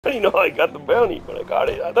I didn't know I got the bounty, but I got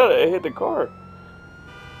it. I thought I hit the car.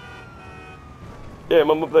 Yeah,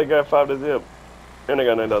 I'm up that guy 5 to zip. And I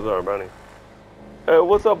got $9,000 bounty. Hey,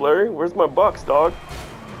 what's up, Larry? Where's my bucks, dog?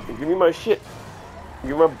 Give me my shit.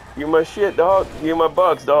 Give me my shit, dog. Give me my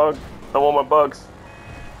bucks, dog. I want my bucks.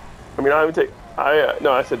 I mean, I even take.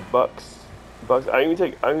 No, I said bucks. Bucks. I even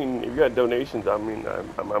take. I mean, if you got donations, I mean,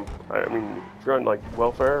 I mean, if you're on like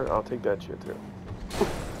welfare, I'll take that shit too.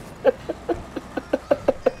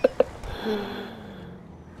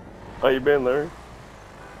 How you been, Larry?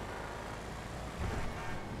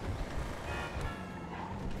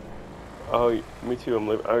 Oh, me too. I'm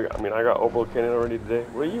living. I mean, I got Opal Cannon already today.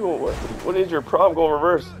 What are you? What is your problem? Going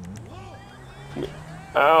reverse.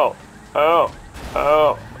 Ow! Ow!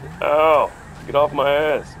 Ow! Ow! Get off my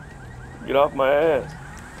ass! Get off my ass!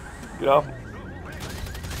 Get off!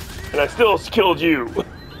 And I still killed you.